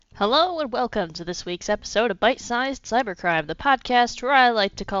Hello and welcome to this week's episode of Bite-Sized Cybercrime, the podcast where I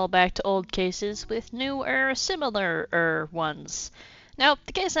like to call back to old cases with new similar ones. Now,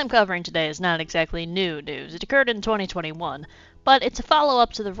 the case I'm covering today is not exactly new news. It occurred in 2021, but it's a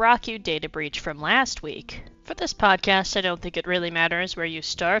follow-up to the RockYou data breach from last week. For this podcast, I don't think it really matters where you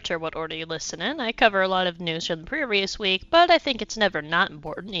start or what order you listen in. I cover a lot of news from the previous week, but I think it's never not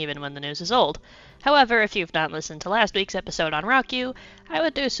important, even when the news is old. However, if you've not listened to last week's episode on RockYou, I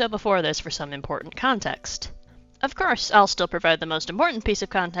would do so before this for some important context. Of course, I'll still provide the most important piece of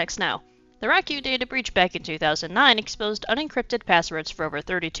context now. The RockYou data breach back in 2009 exposed unencrypted passwords for over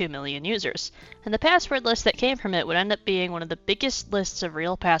 32 million users, and the password list that came from it would end up being one of the biggest lists of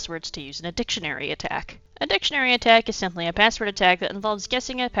real passwords to use in a dictionary attack. A dictionary attack is simply a password attack that involves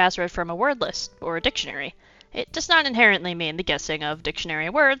guessing a password from a word list, or a dictionary. It does not inherently mean the guessing of dictionary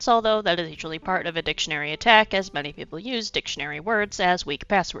words, although that is usually part of a dictionary attack, as many people use dictionary words as weak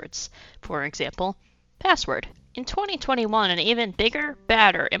passwords. For example, password. In 2021, an even bigger,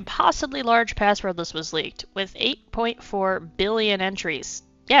 badder, impossibly large password list was leaked, with 8.4 billion entries.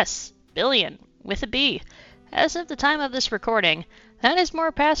 Yes, billion, with a B. As of the time of this recording, that is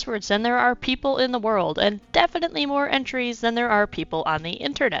more passwords than there are people in the world, and definitely more entries than there are people on the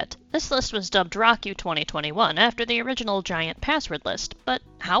internet. This list was dubbed RockYou2021 after the original giant password list, but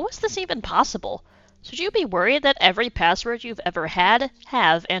how was this even possible? Should you be worried that every password you've ever had,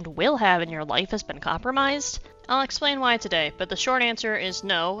 have, and will have in your life has been compromised? I'll explain why today, but the short answer is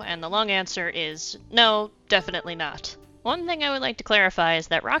no, and the long answer is no, definitely not. One thing I would like to clarify is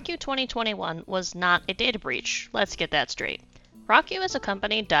that RockYou2021 was not a data breach. Let's get that straight. RockYou as a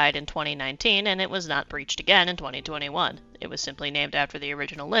company died in 2019, and it was not breached again in 2021. It was simply named after the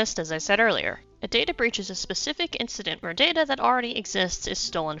original list, as I said earlier. A data breach is a specific incident where data that already exists is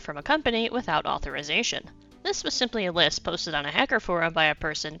stolen from a company without authorization. This was simply a list posted on a hacker forum by a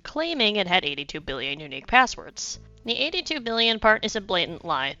person claiming it had 82 billion unique passwords. The 82 billion part is a blatant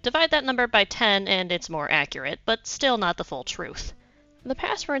lie. Divide that number by 10 and it's more accurate, but still not the full truth. The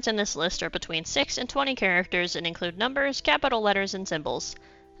passwords in this list are between 6 and 20 characters and include numbers, capital letters, and symbols.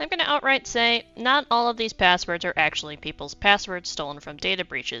 I'm going to outright say, not all of these passwords are actually people's passwords stolen from data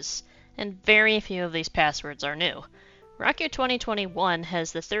breaches, and very few of these passwords are new. RockYou2021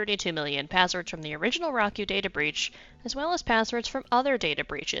 has the 32 million passwords from the original RockYou data breach, as well as passwords from other data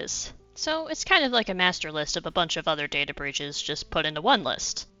breaches. So it's kind of like a master list of a bunch of other data breaches just put into one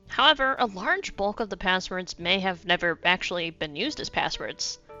list. However, a large bulk of the passwords may have never actually been used as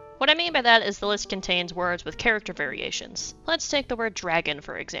passwords. What I mean by that is the list contains words with character variations. Let's take the word dragon,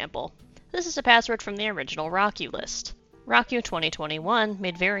 for example. This is a password from the original RockYou list. RockYou2021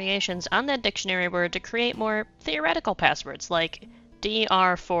 made variations on that dictionary word to create more theoretical passwords like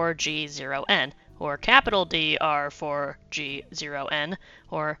DR4G0N, or capital DR4G0N,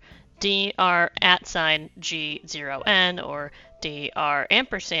 or DR@G0N, or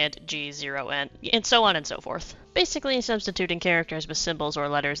DR$G0N, and so on and so forth. Basically substituting characters with symbols or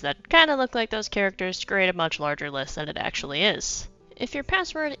letters that kinda look like those characters to create a much larger list than it actually is. If your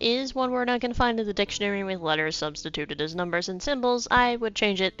password is one word I can find in the dictionary with letters substituted as numbers and symbols, I would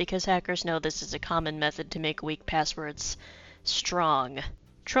change it because hackers know this is a common method to make weak passwords strong.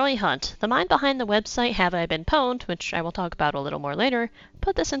 Troy Hunt, the mind behind the website Have I Been Pwned, which I will talk about a little more later,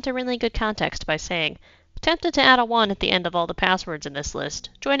 put this into really good context by saying, "Tempted to add a 1 at the end of all the passwords in this list,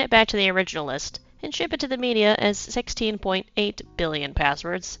 join it back to the original list, and ship it to the media as 16.8 billion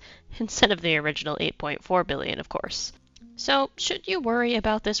passwords, instead of the original 8.4 billion, of course." So, should you worry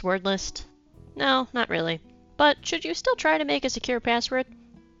about this word list? No, not really. But should you still try to make a secure password?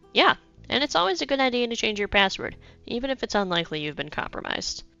 Yeah, and it's always a good idea to change your password, even if it's unlikely you've been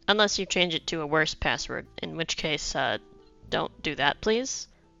compromised. Unless you change it to a worse password, in which case, don't do that, please.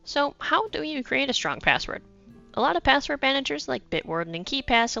 So, how do you create a strong password? A lot of password managers like Bitwarden and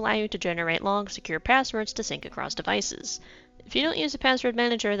KeePass allow you to generate long, secure passwords to sync across devices. If you don't use a password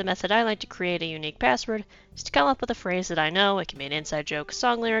manager, the method I like to create a unique password is to come up with a phrase that I know. It can be an inside joke, a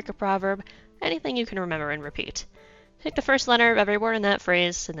song lyric, a proverb, anything you can remember and repeat. Take the first letter of every word in that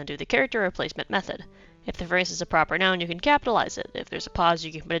phrase, and then do the character replacement method. If the phrase is a proper noun, you can capitalize it. If there's a pause,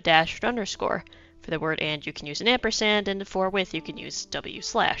 you can put a dash or an underscore. For the word and, you can use an ampersand, and for with, you can use w/,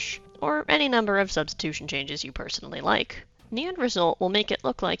 or any number of substitution changes you personally like. The end result will make it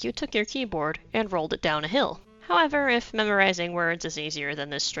look like you took your keyboard and rolled it down a hill. However, if memorizing words is easier than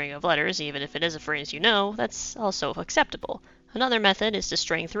this string of letters, even if it is a phrase you know, that's also acceptable. Another method is to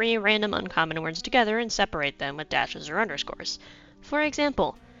string 3 random uncommon words together and separate them with dashes or underscores. For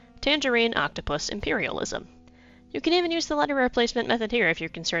example, tangerine, octopus, imperialism. You can even use the letter replacement method here if you're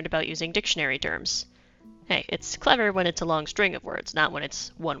concerned about using dictionary terms. Hey, it's clever when it's a long string of words, not when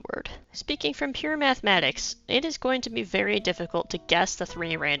it's one word. Speaking from pure mathematics, it is going to be very difficult to guess the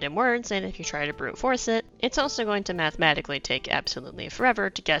 3 random words, and if you try to brute force it, it's also going to mathematically take absolutely forever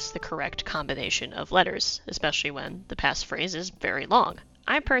to guess the correct combination of letters, especially when the passphrase is very long.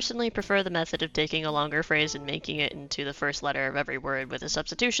 I personally prefer the method of taking a longer phrase and making it into the first letter of every word with a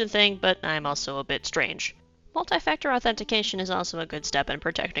substitution thing, but I'm also a bit strange. Multi-factor authentication is also a good step in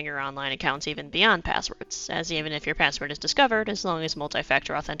protecting your online accounts even beyond passwords, as even if your password is discovered, as long as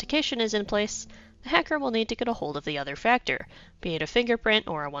multi-factor authentication is in place, the hacker will need to get a hold of the other factor, be it a fingerprint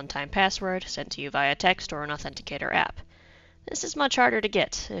or a one-time password sent to you via text or an authenticator app. This is much harder to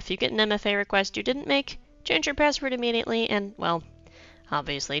get. If you get an MFA request you didn't make, change your password immediately and, well,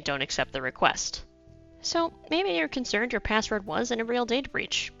 obviously don't accept the request. So, maybe you're concerned your password was in a real data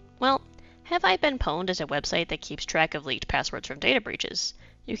breach. Well, Have I Been Pwned is a website that keeps track of leaked passwords from data breaches.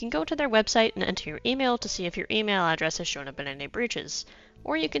 You can go to their website and enter your email to see if your email address has shown up in any breaches,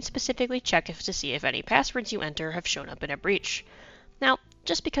 or you can specifically check to see if any passwords you enter have shown up in a breach. Now,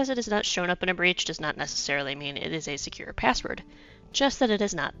 just because it has not shown up in a breach does not necessarily mean it is a secure password, just that it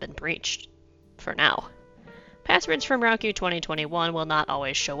has not been breached. For now. Passwords from RockYou2021 will not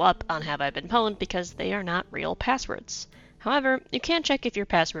always show up on Have I Been Pwned because they are not real passwords. However, you can check if your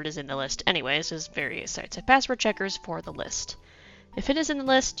password is in the list anyways, as various sites have password checkers for the list. If it is in the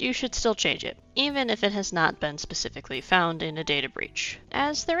list, you should still change it, even if it has not been specifically found in a data breach,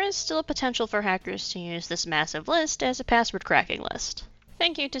 as there is still potential for hackers to use this massive list as a password cracking list.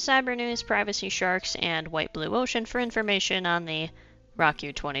 Thank you to Cybernews, Privacy Sharks, and White Blue Ocean for information on the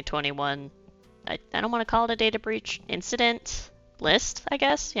RockYou2021, I don't want to call it a data breach, incident, list, I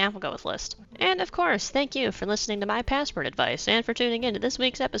guess? Yeah, we'll go with list. And of course, thank you for listening to my password advice and for tuning in to this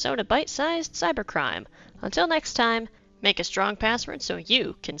week's episode of Bite-Sized Cybercrime. Until next time, make a strong password so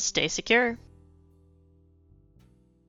you can stay secure.